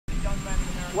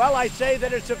Well, I say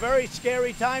that it's a very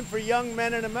scary time for young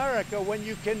men in America when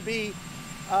you can be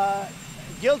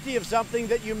guilty of something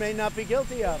that you may not be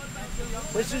guilty of.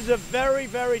 This is a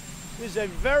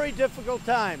very difficult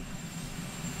time.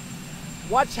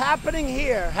 What's happening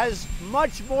here has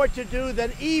much more to do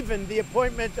than even the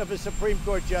appointment of a Supreme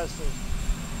Court justice.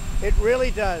 It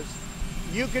really does.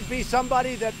 You could be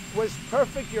somebody that was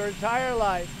perfect your entire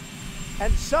life,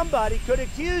 and somebody could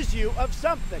accuse you of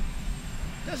something.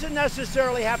 Doesn't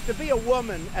necessarily have to be a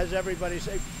woman, as everybody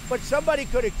says, but somebody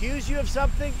could accuse you of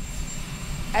something,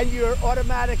 and you're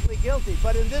automatically guilty.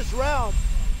 But in this realm,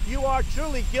 you are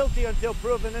truly guilty until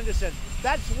proven innocent.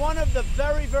 That's one of the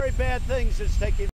very bad things that's taking